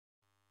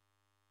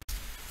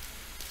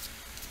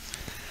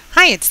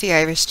Hi, it's the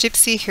Irish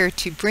Gypsy here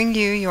to bring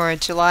you your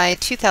July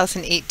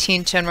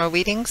 2018 general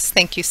readings.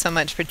 Thank you so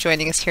much for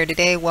joining us here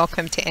today.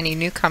 Welcome to any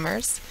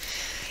newcomers.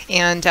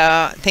 And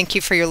thank you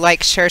for your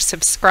likes, shares,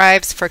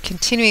 subscribes, for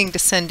continuing to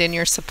send in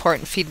your support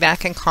and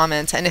feedback and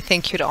comments. And a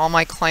thank you to all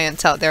my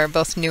clients out there,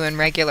 both new and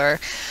regular,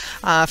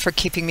 for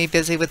keeping me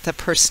busy with the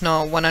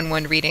personal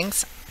one-on-one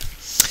readings.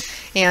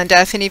 And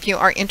if any of you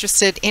are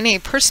interested in a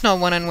personal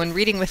one-on-one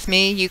reading with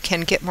me, you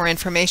can get more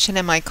information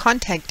and my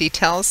contact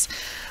details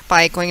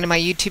by going to my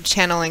YouTube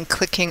channel and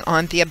clicking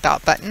on the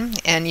About button.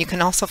 And you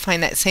can also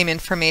find that same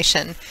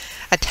information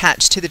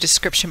attached to the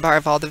description bar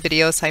of all the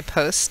videos I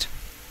post.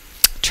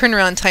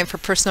 Turnaround time for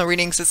personal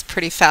readings is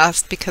pretty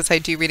fast because I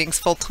do readings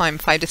full-time,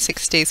 5 to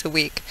 6 days a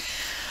week.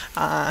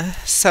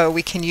 So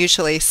we can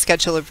usually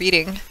schedule a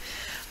reading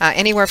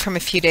anywhere from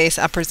a few days,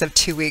 upwards of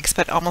 2 weeks,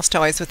 but almost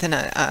always within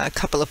a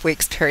couple of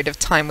weeks period of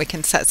time we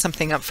can set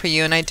something up for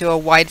you. And I do a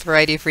wide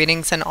variety of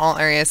readings in all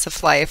areas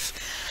of life,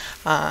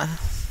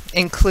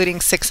 including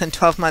 6 and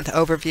 12-month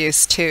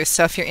overviews too.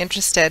 So if you're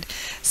interested,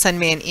 send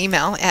me an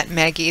email at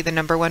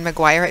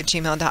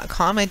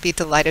maggie1mcguire@gmail.com. I'd be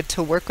delighted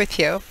to work with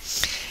you.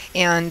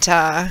 And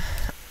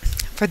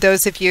for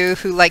those of you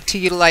who like to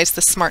utilize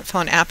the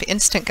smartphone app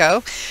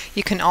Instantgo,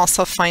 you can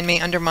also find me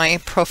under my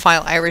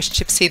profile Irish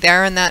Gypsy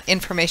there, and that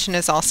information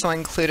is also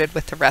included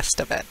with the rest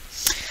of it.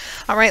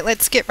 All right,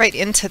 let's get right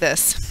into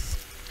this.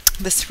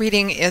 This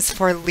reading is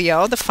for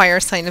Leo, the fire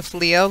sign of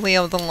Leo.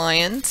 Leo the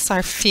lions,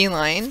 our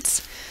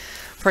felines,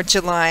 for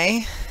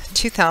July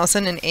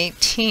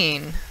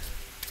 2018.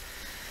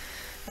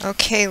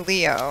 Okay,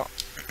 Leo.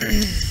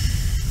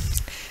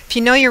 If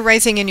you know your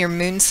rising and your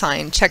moon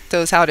sign, check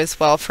those out as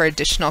well for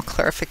additional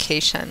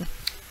clarification.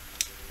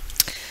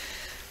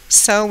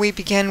 So we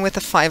begin with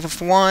the 5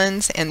 of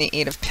Wands and the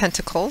 8 of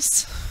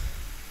Pentacles.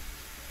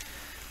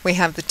 We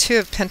have the 2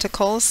 of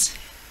Pentacles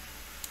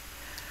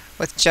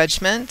with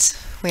Judgment.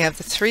 We have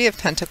the 3 of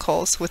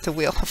Pentacles with the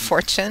Wheel of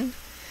Fortune.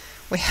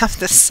 We have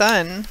the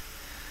Sun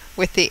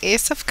with the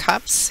Ace of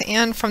Cups,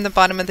 and from the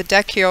bottom of the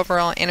deck, your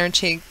overall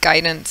energy,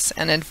 guidance,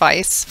 and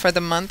advice for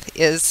the month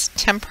is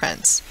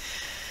Temperance.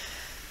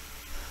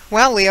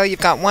 Well, Leo, you've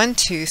got 1,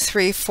 2,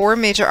 3, 4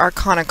 major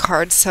arcana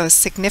cards, so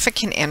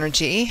significant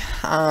energy.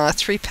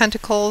 3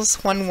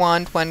 Pentacles, 1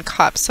 Wand, 1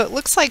 Cup. So it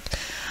looks like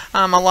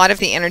a lot of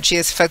the energy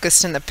is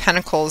focused in the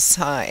Pentacles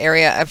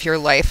area of your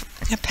life.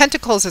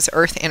 Pentacles is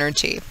earth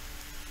energy.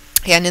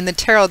 And in the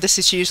tarot, this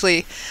is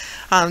usually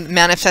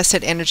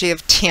manifested energy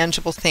of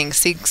tangible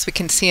things we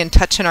can see and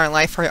touch in our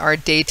life or our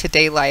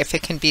day-to-day life.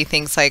 It can be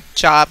things like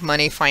job,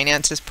 money,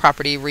 finances,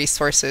 property,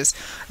 resources,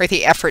 or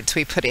the efforts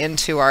we put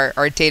into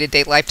our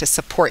day-to-day life to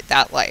support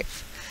that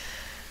life.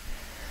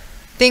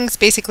 Things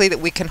basically that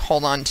we can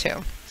hold on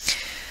to.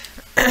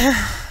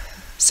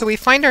 So we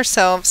find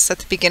ourselves at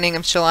the beginning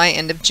of July,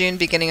 end of June,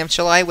 beginning of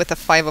July, with the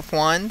 5 of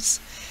Wands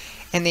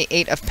and the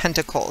 8 of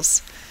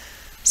Pentacles.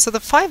 So the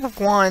 5 of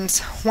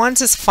Wands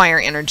is fire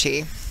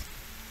energy.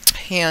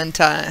 And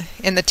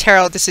in the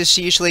tarot, this is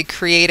usually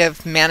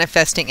creative,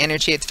 manifesting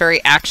energy. It's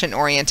very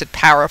action-oriented,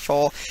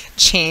 powerful,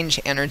 change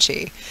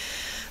energy.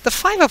 The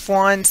 5 of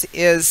Wands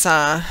is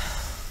a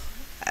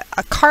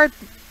card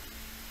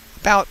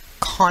about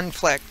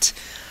conflict.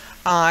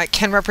 It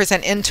can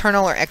represent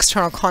internal or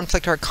external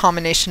conflict or a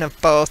combination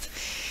of both.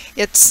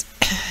 It's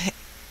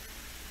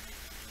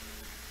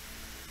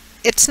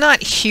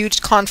not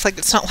huge conflict.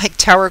 It's not like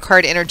Tower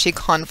card energy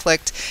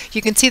conflict.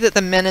 You can see that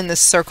the men in this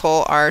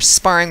circle are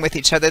sparring with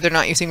each other. They're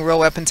not using real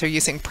weapons, they're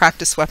using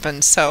practice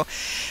weapons. So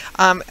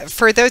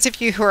for those of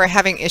you who are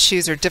having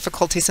issues or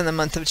difficulties in the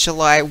month of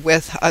July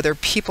with other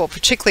people,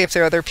 particularly if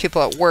there are other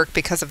people at work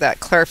because of that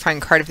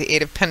clarifying card of the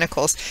 8 of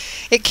Pentacles,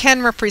 it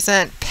can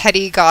represent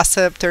petty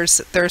gossip.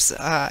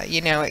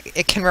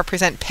 It can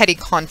represent petty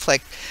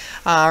conflict.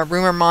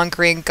 Rumor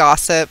mongering,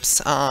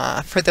 gossips,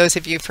 for those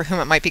of you for whom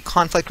it might be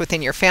conflict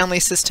within your family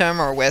system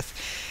or with,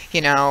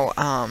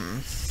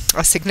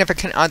 a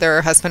significant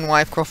other, husband,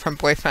 wife, girlfriend,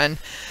 boyfriend.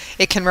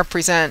 It can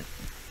represent,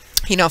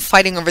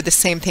 fighting over the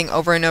same thing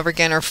over and over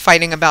again, or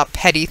fighting about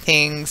petty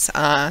things.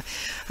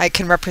 It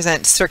can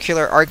represent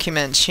circular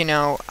arguments.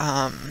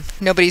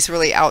 Nobody's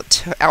really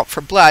out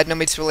for blood.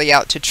 Nobody's really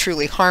out to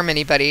truly harm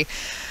anybody.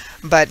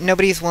 But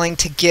nobody's willing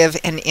to give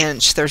an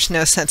inch. There's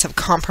no sense of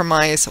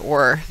compromise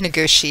or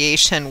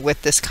negotiation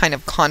with this kind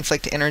of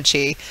conflict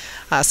energy.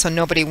 So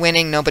nobody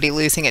winning, nobody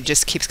losing. It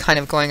just keeps kind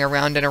of going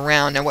around and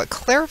around. And what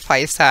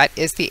clarifies that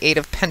is the 8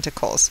 of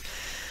Pentacles.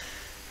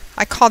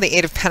 I call the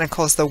 8 of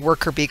Pentacles the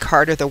worker bee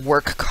card, or the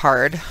work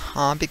card,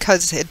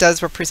 because it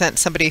does represent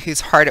somebody who's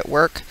hard at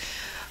work.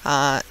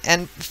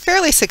 And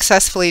fairly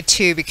successfully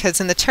too, because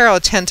in the tarot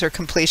 10s are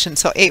completion,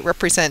 so 8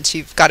 represents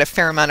you've got a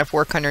fair amount of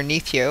work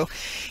underneath you.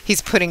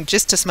 He's putting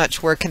just as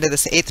much work into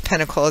this 8th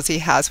pentacle as he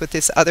has with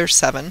this other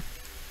 7.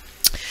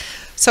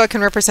 So it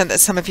can represent that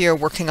some of you are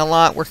working a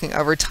lot, working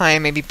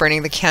overtime, maybe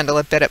burning the candle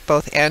a bit at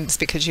both ends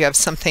because you have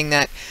something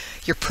that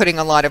you're putting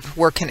a lot of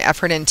work and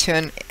effort into.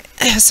 And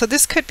so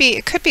this could be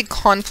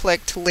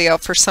conflict, Leo,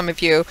 for some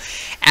of you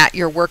at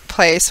your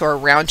workplace or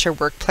around your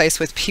workplace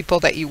with people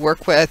that you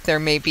work with. There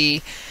may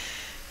be,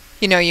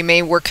 you know, you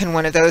may work in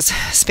one of those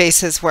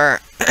spaces where,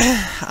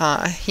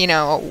 you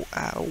know,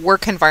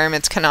 work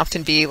environments can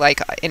often be like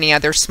any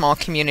other small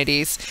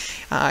communities.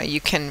 You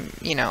can,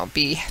 you know,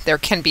 there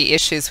can be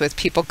issues with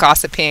people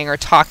gossiping or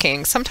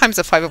talking. Sometimes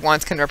the Five of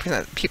Wands can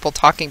represent people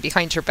talking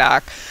behind your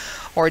back,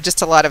 or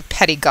just a lot of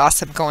petty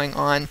gossip going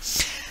on.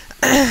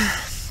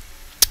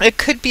 It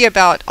could be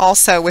about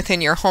also within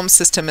your home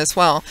system as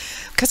well.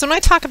 Because when I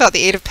talk about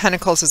the Eight of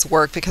Pentacles as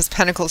work, because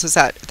Pentacles is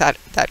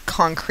that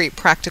concrete,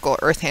 practical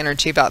earth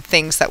energy about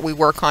things that we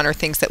work on or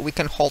things that we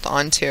can hold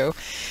on to.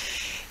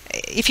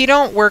 If you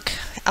don't work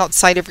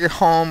outside of your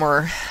home,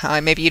 or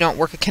maybe you don't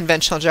work a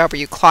conventional job where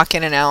you clock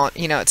in and out,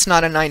 you know, it's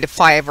not a 9 to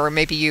 5, or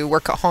maybe you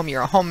work at home,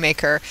 you're a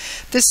homemaker.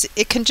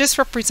 It can just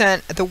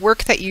represent the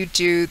work that you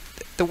do,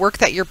 the work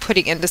that you're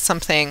putting into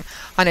something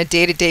on a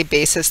day-to-day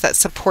basis that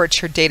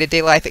supports your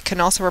day-to-day life. It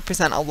can also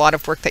represent a lot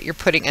of work that you're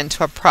putting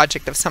into a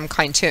project of some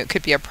kind too. It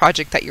could be a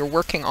project that you're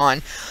working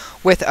on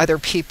with other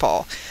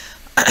people.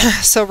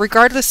 So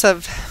regardless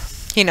of,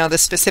 you know, the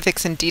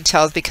specifics and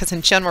details, because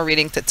in general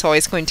readings it's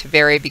always going to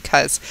vary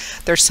because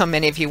there's so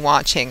many of you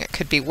watching. It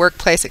could be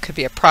workplace, it could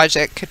be a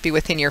project, it could be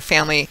within your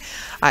family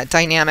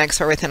dynamics,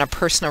 or within a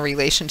personal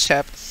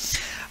relationship.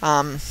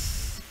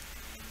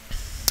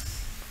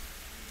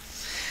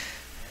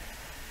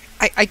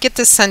 I get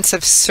this sense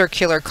of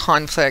circular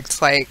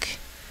conflict, like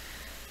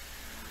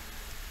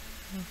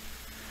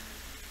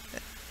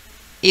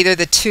either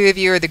the two of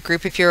you or the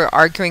group of you are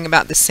arguing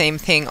about the same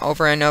thing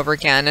over and over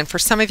again. And for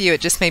some of you,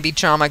 it just may be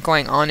drama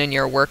going on in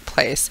your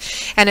workplace.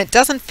 And it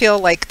doesn't feel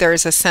like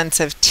there's a sense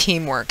of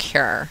teamwork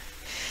here.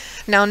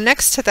 Now,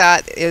 next to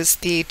that is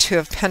the Two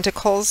of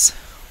Pentacles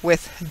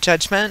with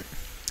Judgment.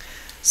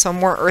 So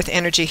more earth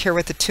energy here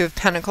with the Two of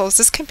Pentacles.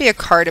 This can be a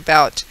card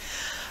about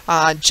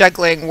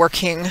juggling,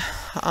 working,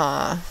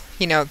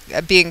 you know,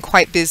 being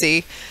quite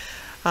busy.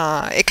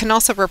 It can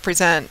also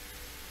represent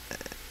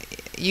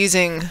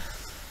using,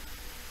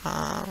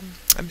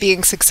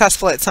 being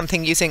successful at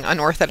something using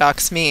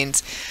unorthodox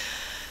means.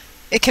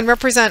 It can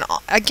represent,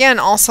 again,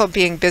 also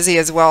being busy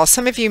as well.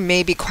 Some of you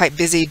may be quite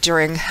busy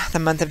during the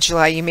month of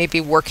July. You may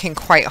be working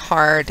quite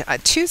hard.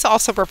 Twos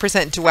also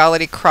represent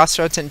duality,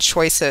 crossroads, and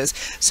choices.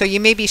 So you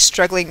may be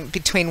struggling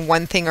between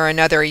one thing or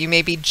another. You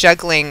may be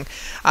juggling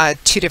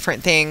two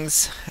different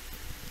things.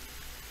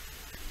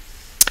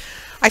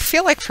 I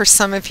feel like for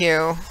some of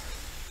you,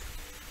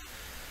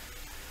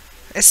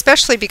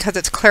 especially because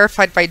it's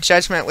clarified by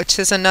Judgment, which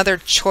is another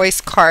choice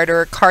card,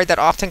 or a card that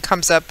often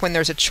comes up when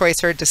there's a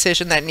choice or a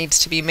decision that needs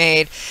to be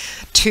made.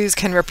 Twos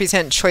can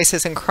represent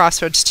choices and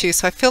crossroads too.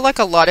 So I feel like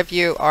a lot of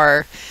you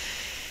are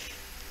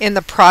in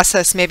the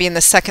process, maybe in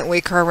the second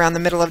week or around the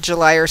middle of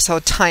July or so,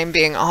 time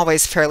being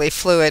always fairly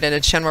fluid in a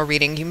general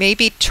reading. You may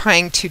be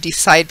trying to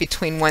decide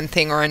between one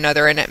thing or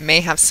another, and it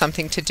may have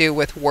something to do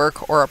with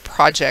work or a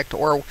project,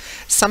 or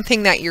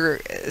something that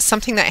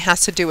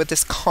has to do with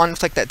this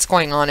conflict that's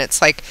going on. It's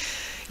like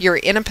you're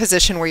in a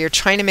position where you're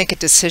trying to make a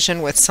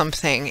decision with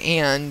something,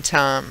 and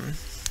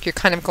you're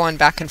kind of going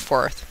back and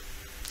forth.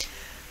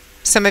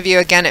 Some of you,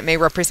 again, it may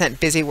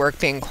represent busy work,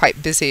 being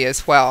quite busy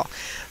as well.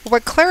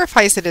 What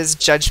clarifies it is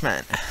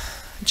Judgment.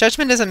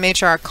 Judgment is a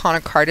major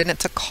arcana card, and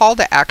it's a call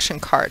to action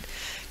card.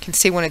 You can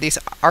see one of these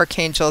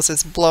archangels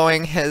is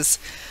blowing his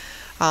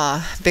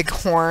big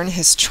horn,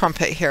 his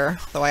trumpet here,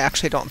 though I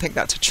actually don't think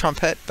that's a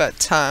trumpet,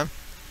 but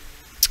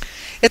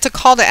it's a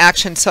call to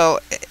action. So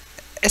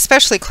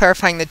especially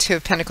clarifying the Two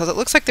of Pentacles, it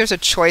looks like there's a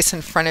choice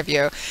in front of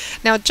you.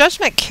 Now,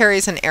 Judgment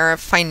carries an air of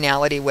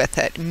finality with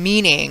it,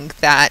 meaning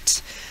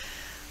that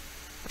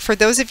for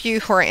those of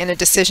you who are in a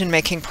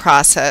decision-making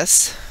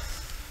process,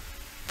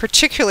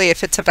 particularly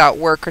if it's about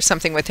work or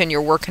something within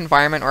your work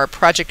environment or a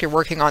project you're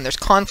working on, there's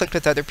conflict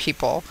with other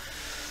people,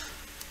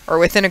 or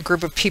within a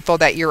group of people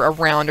that you're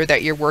around or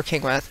that you're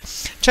working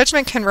with.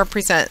 Judgment can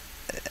represent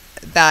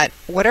that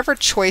whatever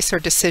choice or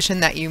decision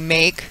that you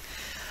make,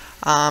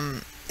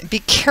 be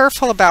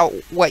careful about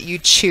what you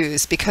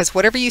choose, because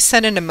whatever you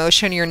set into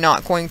motion, you're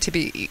not going to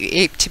be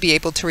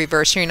able to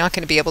reverse. You're not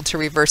going to be able to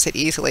reverse it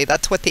easily.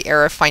 That's what the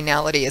era of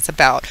finality is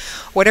about.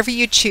 Whatever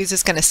you choose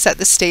is going to set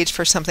the stage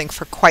for something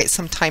for quite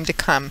some time to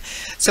come.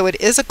 So it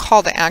is a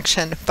call to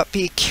action, but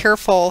be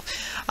careful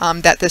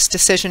that this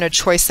decision or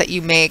choice that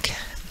you make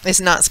is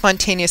not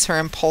spontaneous or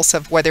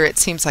impulsive, whether it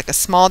seems like a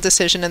small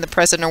decision in the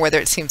present or whether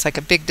it seems like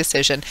a big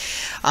decision.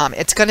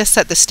 It's going to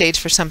set the stage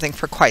for something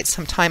for quite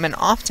some time, and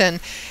often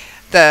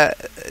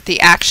the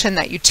action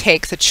that you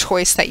take, the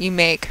choice that you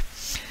make,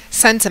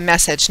 sends a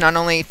message not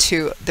only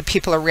to the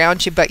people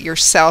around you, but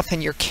yourself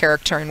and your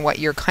character and what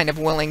you're kind of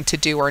willing to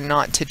do or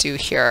not to do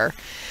here.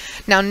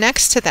 Now,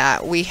 next to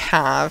that, we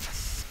have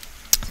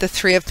the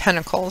Three of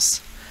Pentacles,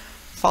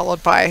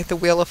 followed by the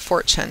Wheel of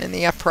Fortune in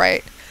the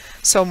upright.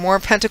 So more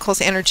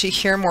Pentacles energy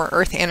here, more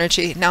Earth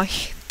energy. Now,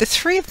 the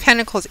Three of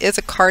Pentacles is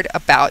a card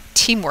about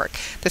teamwork.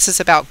 This is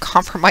about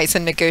compromise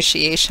and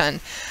negotiation.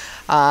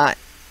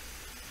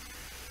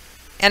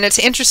 And it's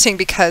interesting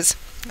because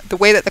the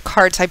way that the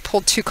cards, I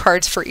pulled 2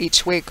 cards for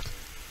each week,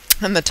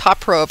 and the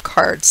top row of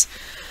cards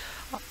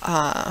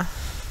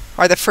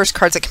are the first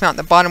cards that come out, and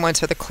the bottom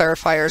ones are the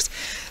clarifiers.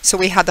 So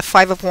we had the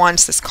Five of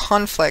Wands, this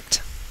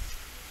conflict,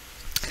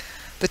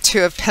 the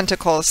Two of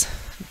Pentacles,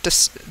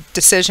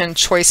 decision,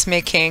 choice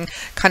making,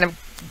 kind of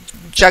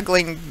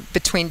juggling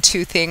between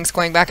two things,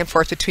 going back and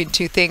forth between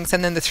two things,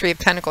 and then the Three of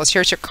Pentacles.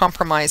 Here's your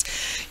compromise,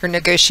 your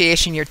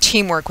negotiation, your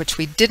teamwork, which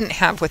we didn't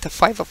have with the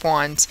Five of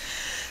Wands.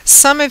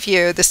 Some of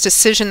you, this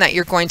decision that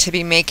you're going to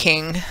be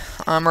making,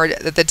 or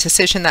the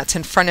decision that's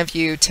in front of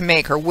you to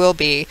make, or will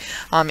be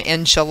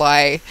in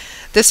July,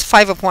 this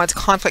Five of Wands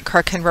conflict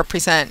card can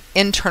represent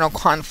internal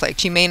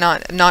conflict. You may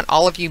not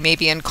all of you may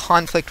be in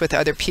conflict with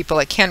other people.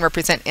 It can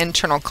represent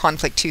internal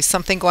conflict too,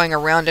 something going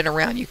around and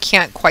around. You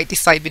can't quite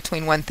decide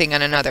between one thing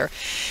and another.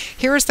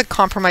 Here is the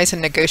compromise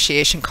and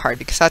negotiation card,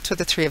 because that's what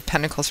the Three of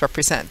Pentacles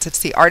represents. It's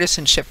the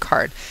artisanship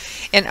card.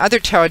 In other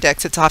tarot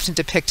decks, it's often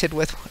depicted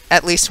with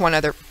at least one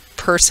other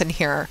person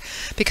here,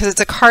 because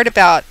it's a card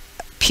about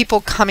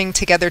people coming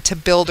together to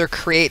build or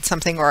create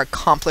something or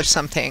accomplish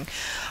something.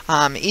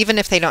 Even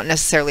if they don't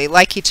necessarily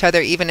like each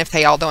other, even if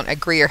they all don't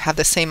agree or have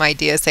the same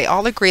ideas, they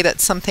all agree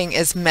that something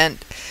is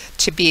meant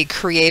to be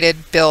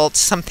created, built,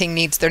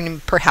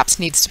 something perhaps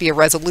needs to be a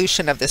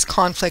resolution of this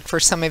conflict for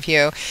some of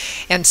you.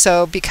 And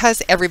so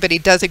because everybody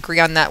does agree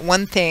on that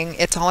one thing,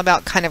 it's all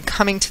about kind of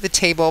coming to the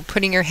table,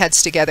 putting your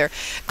heads together,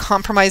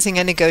 compromising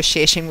and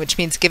negotiation, which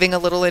means giving a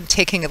little and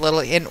taking a little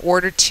in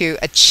order to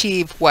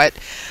achieve what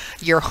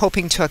you're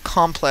hoping to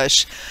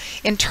accomplish.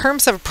 In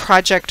terms of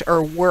project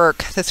or work,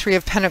 the Three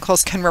of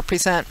Pentacles can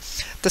represent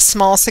the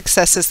small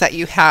successes that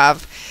you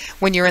have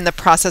when you're in the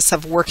process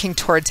of working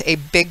towards a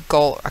big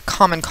goal, a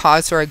common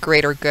cause, or a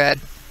greater good.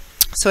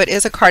 So it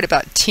is a card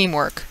about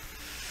teamwork,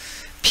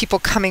 people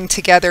coming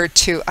together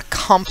to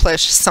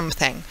accomplish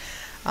something.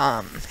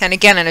 And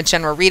again, in a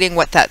general reading,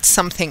 what that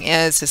something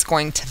is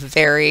going to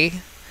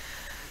vary.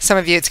 Some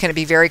of you, it's going to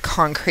be very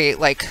concrete,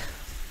 like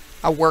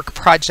a work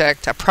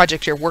project, a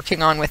project you're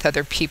working on with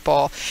other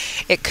people.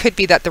 It could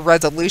be that the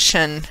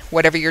resolution,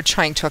 whatever you're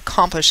trying to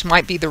accomplish,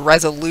 might be the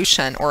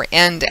resolution or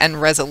end and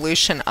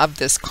resolution of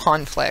this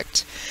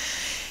conflict.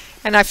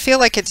 And I feel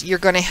like you're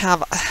going to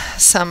have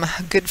some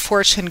good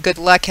fortune, good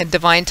luck, and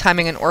divine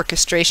timing and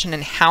orchestration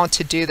in how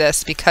to do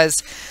this,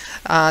 because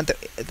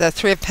the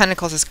Three of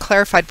Pentacles is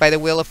clarified by the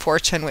Wheel of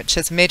Fortune, which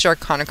is a major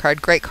arcana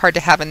card, great card to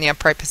have in the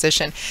upright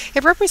position.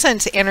 It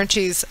represents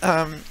energies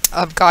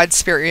of God's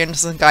spirit,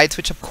 angels, and guides,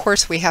 which of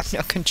course we have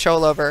no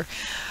control over.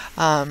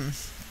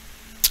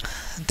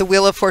 The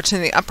Wheel of Fortune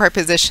in the upright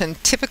position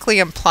typically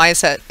implies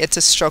that it's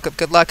a stroke of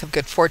good luck, of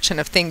good fortune,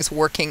 of things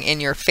working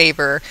in your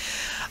favor.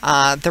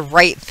 The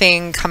right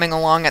thing coming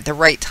along at the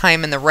right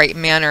time in the right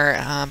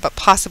manner, but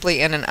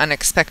possibly in an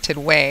unexpected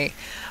way.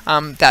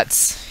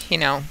 That's, you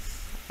know,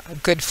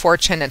 good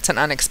fortune. It's an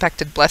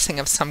unexpected blessing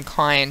of some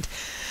kind.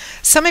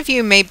 Some of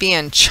you may be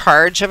in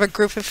charge of a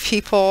group of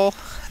people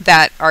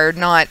that are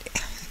not,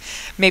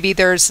 maybe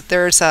there's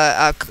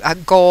a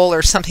goal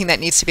or something that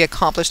needs to be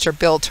accomplished or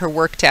built or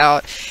worked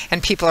out,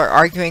 and people are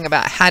arguing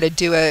about how to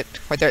do it,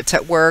 whether it's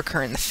at work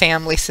or in the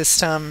family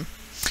system.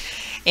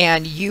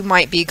 And you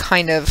might be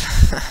kind of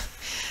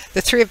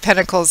the Three of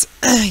Pentacles,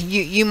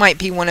 you might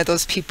be one of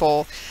those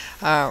people,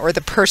 or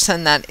the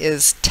person that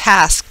is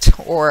tasked,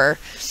 or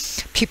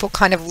people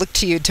kind of look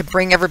to you to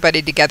bring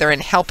everybody together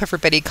and help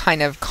everybody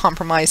kind of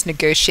compromise,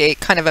 negotiate,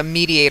 kind of a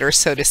mediator,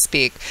 so to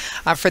speak.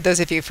 For those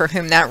of you for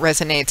whom that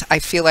resonates, I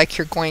feel like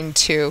you're going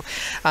to,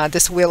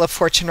 this Wheel of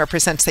Fortune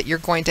represents that you're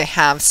going to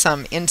have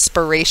some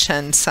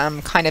inspiration,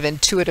 some kind of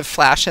intuitive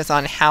flashes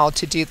on how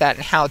to do that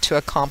and how to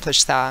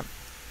accomplish that.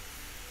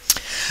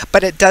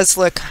 But it does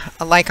look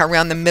like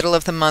around the middle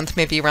of the month,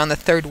 maybe around the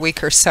third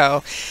week or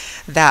so,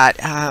 that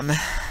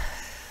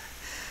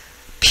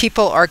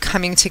people are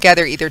coming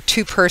together, either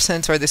two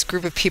persons or this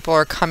group of people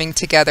are coming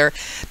together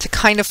to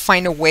kind of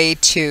find a way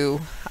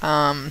to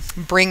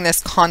bring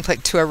this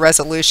conflict to a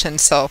resolution,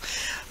 so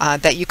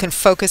that you can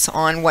focus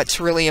on what's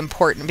really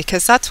important,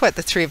 because that's what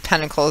the Three of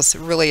Pentacles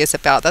really is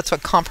about. That's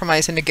what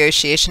compromise and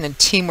negotiation and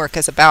teamwork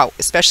is about,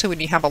 especially when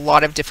you have a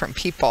lot of different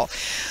people.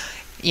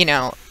 You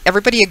know,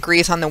 everybody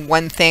agrees on the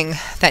one thing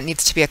that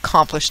needs to be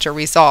accomplished or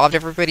resolved.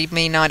 Everybody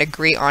may not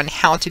agree on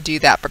how to do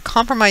that, but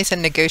compromise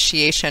and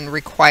negotiation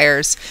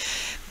requires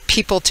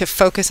people to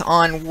focus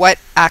on what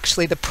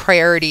actually the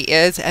priority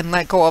is and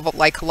let go of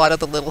like a lot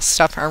of the little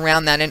stuff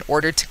around that in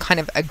order to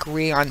kind of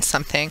agree on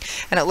something.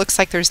 And it looks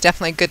like there's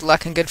definitely good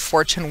luck and good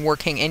fortune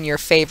working in your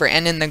favor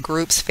and in the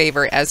group's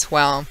favor as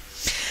well.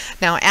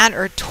 Now, at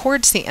or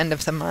towards the end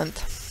of the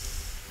month,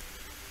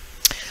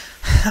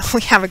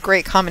 we have a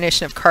great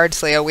combination of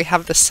cards, Leo. We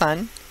have the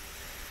Sun,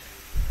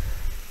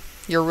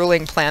 your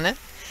ruling planet,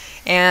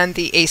 and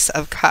the Ace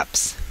of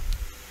Cups.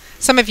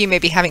 Some of you may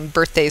be having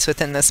birthdays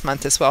within this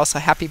month as well, so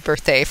happy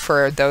birthday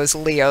for those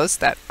Leos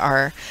that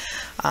are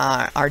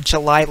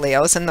July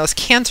Leos, and those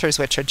Cancers,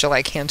 which are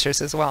July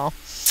Cancers as well.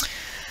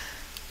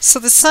 So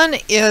the Sun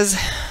is,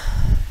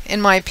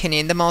 in my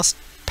opinion, the most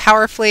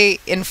powerfully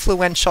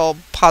influential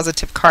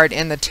positive card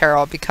in the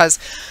tarot, because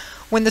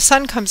When the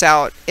sun comes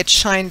out, it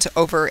shines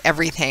over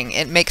everything.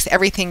 It makes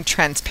everything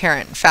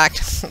transparent. In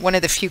fact, one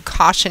of the few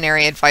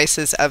cautionary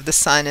advices of the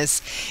sun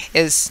is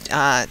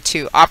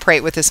to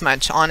operate with as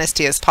much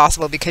honesty as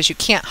possible, because you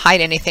can't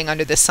hide anything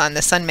under the sun.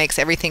 The sun makes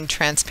everything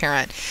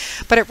transparent.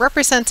 But it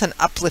represents an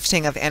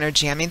uplifting of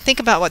energy. I mean,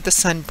 think about what the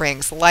sun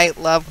brings: light,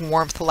 love,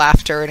 warmth,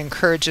 laughter. It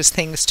encourages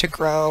things to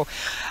grow.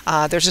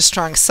 There's a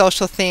strong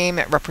social theme.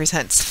 It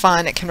represents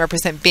fun. It can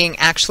represent being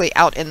actually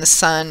out in the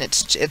sun.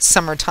 It's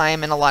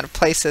summertime in a lot of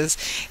places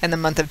in the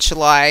month of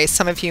July.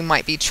 Some of you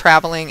might be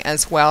traveling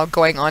as well,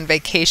 going on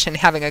vacation,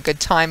 having a good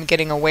time,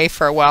 getting away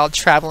for a while,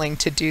 traveling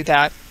to do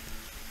that.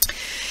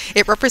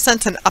 It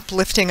represents an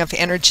uplifting of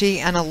energy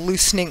and a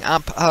loosening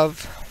up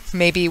of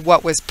maybe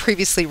what was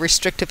previously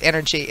restrictive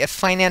energy. If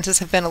finances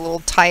have been a little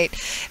tight,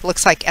 it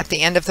looks like at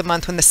the end of the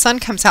month, when the sun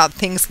comes out,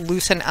 things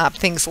loosen up,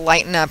 things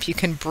lighten up. You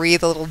can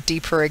breathe a little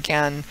deeper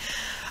again.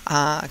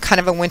 Kind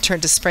of a winter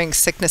into spring,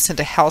 sickness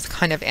into health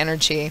kind of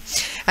energy.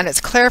 And it's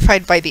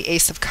clarified by the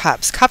Ace of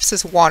Cups. Cups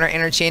is water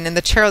energy, and in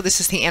the tarot, this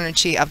is the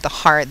energy of the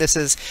heart. This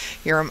is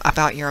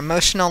about your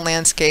emotional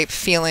landscape,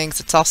 feelings.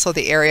 It's also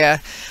the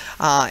area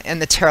in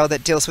the tarot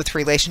that deals with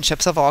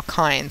relationships of all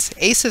kinds.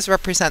 Aces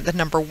represent the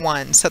number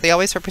 1, so they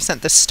always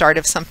represent the start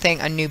of something,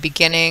 a new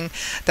beginning,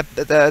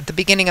 the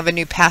beginning of a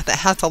new path that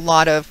has a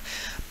lot of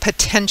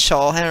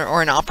potential,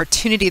 or an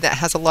opportunity that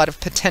has a lot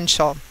of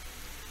potential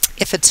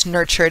if it's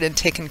nurtured and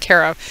taken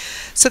care of.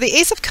 So the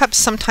Ace of Cups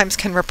sometimes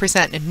can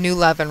represent new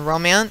love and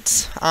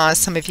romance.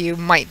 Some of you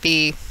might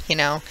be,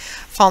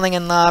 falling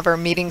in love or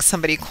meeting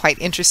somebody quite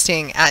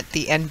interesting at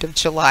the end of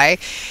July.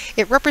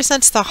 It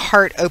represents the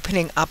heart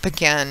opening up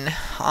again.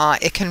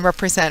 It can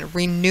represent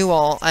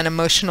renewal, an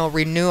emotional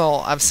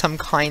renewal of some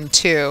kind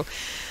too.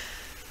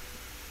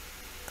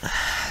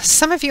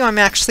 Some of you, I'm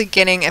actually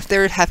getting, if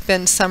there have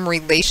been some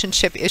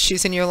relationship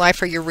issues in your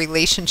life, or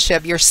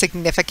your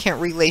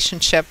significant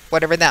relationship,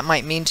 whatever that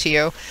might mean to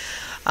you,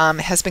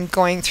 has been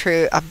going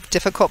through a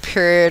difficult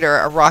period or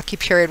a rocky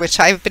period, which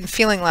I've been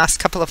feeling last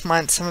couple of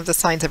months. Some of the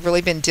signs have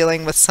really been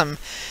dealing with some,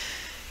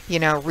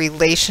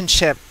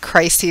 relationship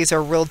crises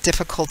or real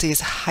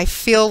difficulties. I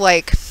feel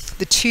like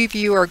the two of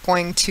you are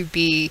going to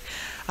be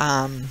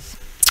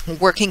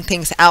working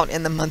things out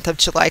in the month of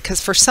July, because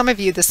for some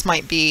of you this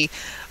might be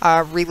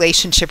a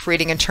relationship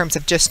reading in terms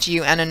of just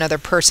you and another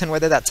person,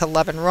 whether that's a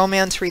love and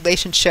romance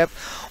relationship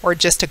or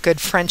just a good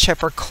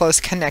friendship or close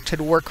connected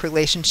work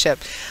relationship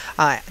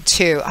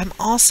too. I'm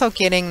also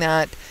getting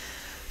that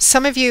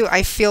some of you,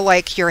 I feel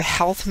like your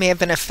health may have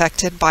been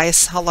affected by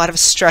a lot of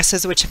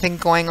stresses which have been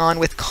going on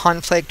with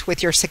conflict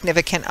with your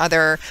significant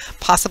other,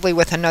 possibly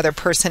with another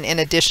person in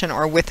addition,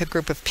 or with a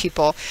group of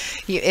people.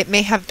 It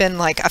may have been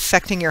like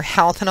affecting your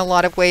health in a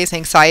lot of ways: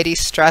 anxiety,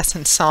 stress,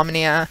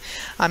 insomnia,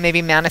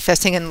 maybe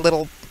manifesting in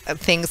little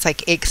things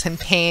like aches and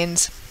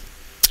pains,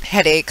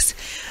 headaches.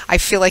 I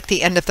feel like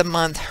the end of the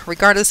month,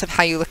 regardless of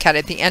how you look at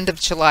it, the end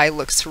of July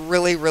looks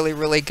really, really,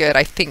 really good.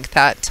 I think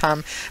that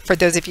for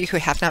those of you who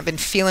have not been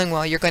feeling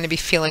well, you're going to be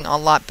feeling a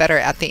lot better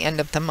at the end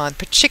of the month,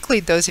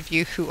 particularly those of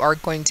you who are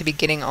going to be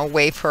getting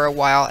away for a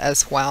while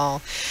as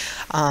well.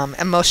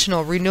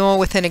 Emotional renewal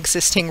within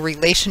existing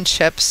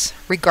relationships,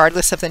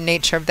 regardless of the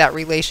nature of that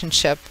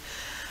relationship.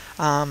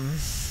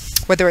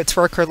 Whether it's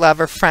work or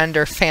love or friend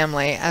or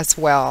family as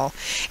well.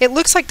 It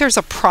looks like there's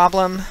a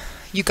problem.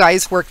 You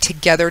guys work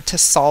together to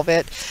solve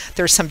it.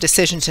 There's some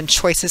decisions and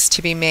choices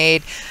to be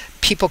made.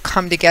 People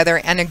come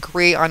together and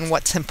agree on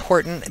what's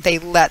important. They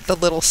leave the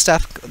little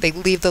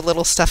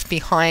stuff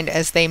behind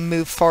as they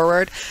move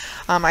forward.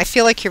 I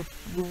feel like you're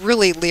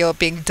really, Leo,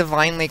 being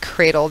divinely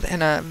cradled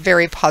in a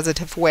very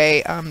positive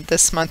way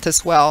this month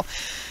as well.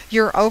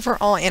 Your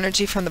overall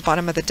energy from the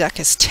bottom of the deck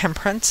is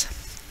Temperance.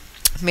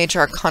 Major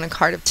Arcana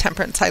card of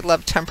Temperance. I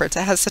love Temperance.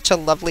 It has such a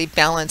lovely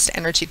balanced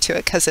energy to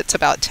it because it's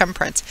about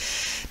temperance.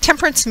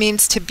 Temperance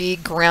means to be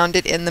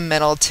grounded in the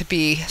middle, to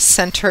be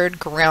centered,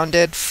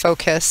 grounded,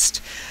 focused.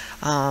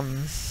 I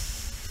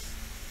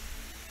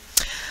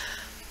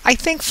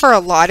think for a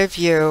lot of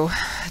you,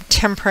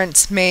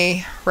 Temperance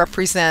may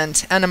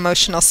represent an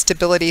emotional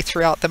stability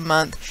throughout the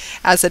month.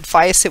 As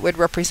advice, it would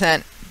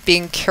represent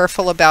being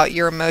careful about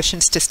your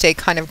emotions, to stay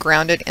kind of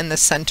grounded in the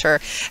center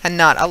and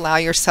not allow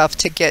yourself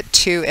to get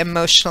too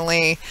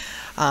emotionally,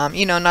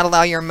 not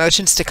allow your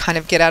emotions to kind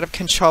of get out of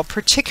control,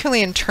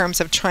 particularly in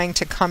terms of trying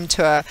to come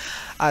to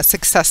a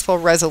successful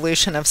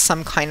resolution of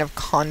some kind of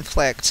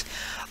conflict.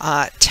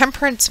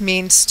 Temperance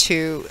means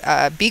to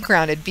be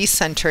grounded, be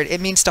centered. It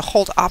means to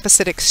hold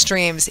opposite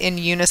extremes in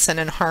unison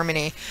and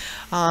harmony.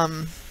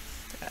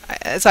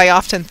 As I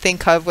often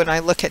think of when I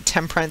look at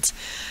temperance,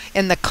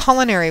 in the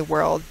culinary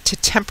world, to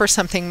temper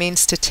something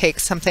means to take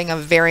something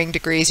of varying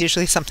degrees,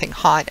 usually something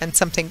hot and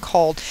something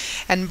cold,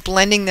 and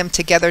blending them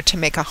together to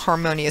make a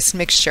harmonious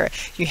mixture.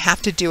 You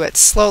have to do it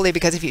slowly,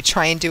 because if you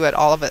try and do it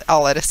all of a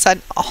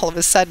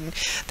sudden,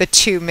 the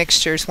two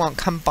mixtures won't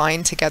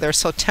combine together.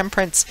 So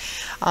temperance,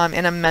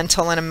 in a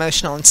mental and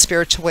emotional and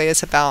spiritual way,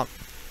 is about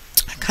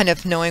kind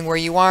of knowing where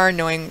you are,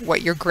 knowing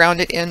what you're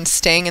grounded in,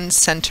 staying in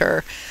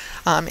center.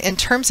 In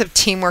terms of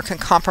teamwork and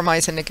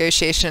compromise and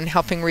negotiation and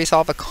helping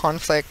resolve a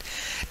conflict,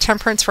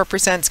 Temperance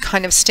represents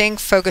kind of staying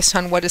focused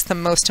on what is the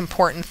most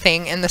important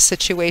thing in the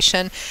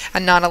situation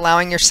and not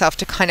allowing yourself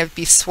to kind of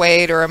be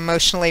swayed or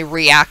emotionally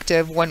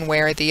reactive one way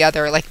or the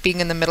other, like being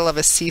in the middle of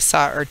a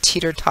seesaw or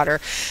teeter-totter.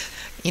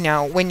 You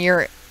know, when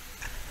you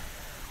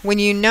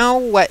know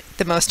what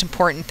the most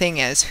important thing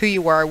is, who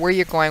you are, where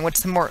you're going,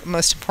 what's the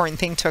most important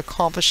thing to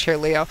accomplish here,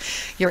 Leo,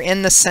 you're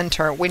in the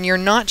center. When you're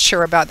not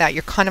sure about that,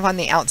 you're kind of on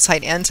the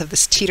outside ends of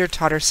this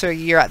teeter-totter, so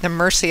you're at the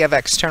mercy of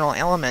external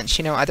elements,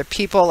 you know, other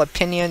people,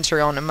 opinions,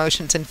 your own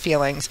emotions and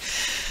feelings.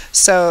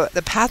 So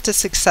the path to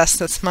success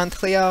this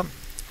month, Leo,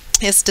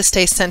 is to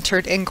stay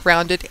centered and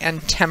grounded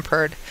and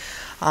tempered.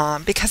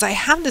 Because I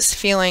have this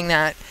feeling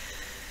that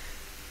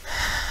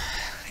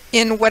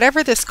in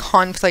whatever this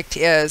conflict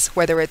is,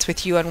 whether it's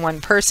with you and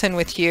one person,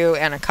 with you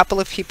and a couple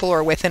of people,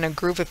 or within a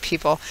group of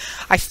people,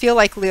 I feel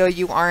like, Leo,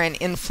 you are an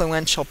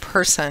influential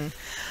person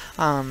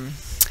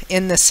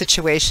in this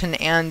situation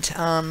and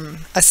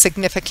a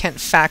significant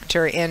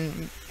factor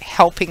in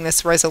helping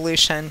this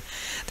resolution,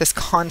 this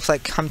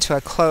conflict come to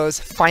a close,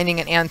 finding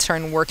an answer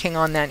and working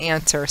on that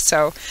answer.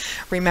 So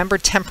remember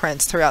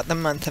temperance throughout the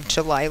month of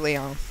July,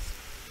 Leo.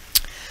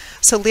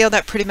 So Leo,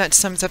 that pretty much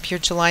sums up your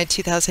July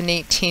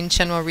 2018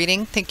 general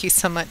reading. Thank you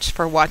so much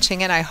for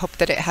watching it. I hope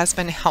that it has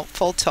been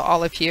helpful to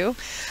all of you.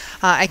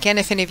 Again,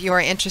 if any of you are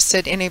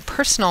interested in a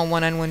personal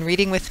one-on-one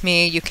reading with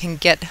me, you can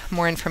get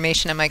more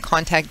information and my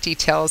contact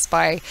details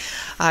by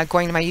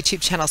going to my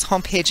YouTube channel's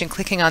homepage and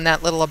clicking on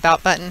that little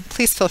About button.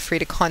 Please feel free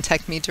to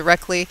contact me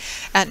directly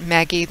at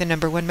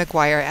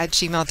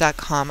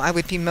Maggie1McGuire@gmail.com. I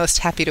would be most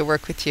happy to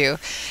work with you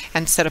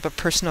and set up a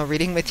personal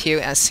reading with you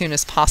as soon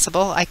as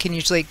possible. I can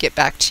usually get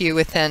back to you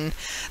within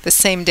the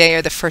same day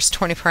or the first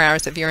 24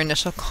 hours of your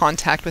initial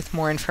contact with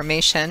more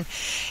information.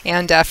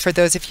 And for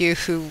those of you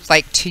who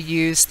like to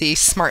use the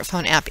smartphone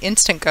app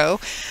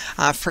Instantgo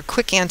for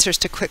quick answers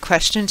to quick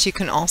questions, you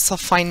can also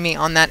find me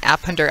on that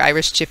app under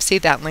Irish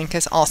Gypsy. That link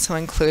is also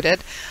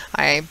included.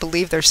 I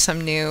believe there's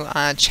some new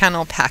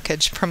channel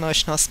package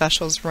promotional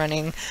specials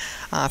running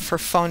for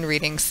phone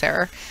readings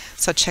there,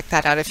 so check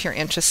that out if you're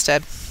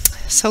interested.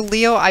 So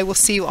Leo, I will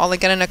see you all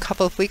again in a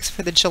couple of weeks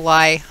for the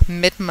July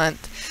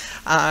mid-month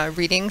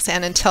readings,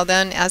 and until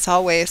then, as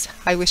always,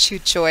 I wish you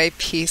joy,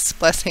 peace,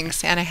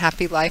 blessings, and a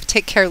happy life.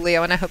 Take care,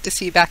 Leo, and I hope to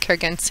see you back here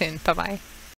again soon. Bye-bye.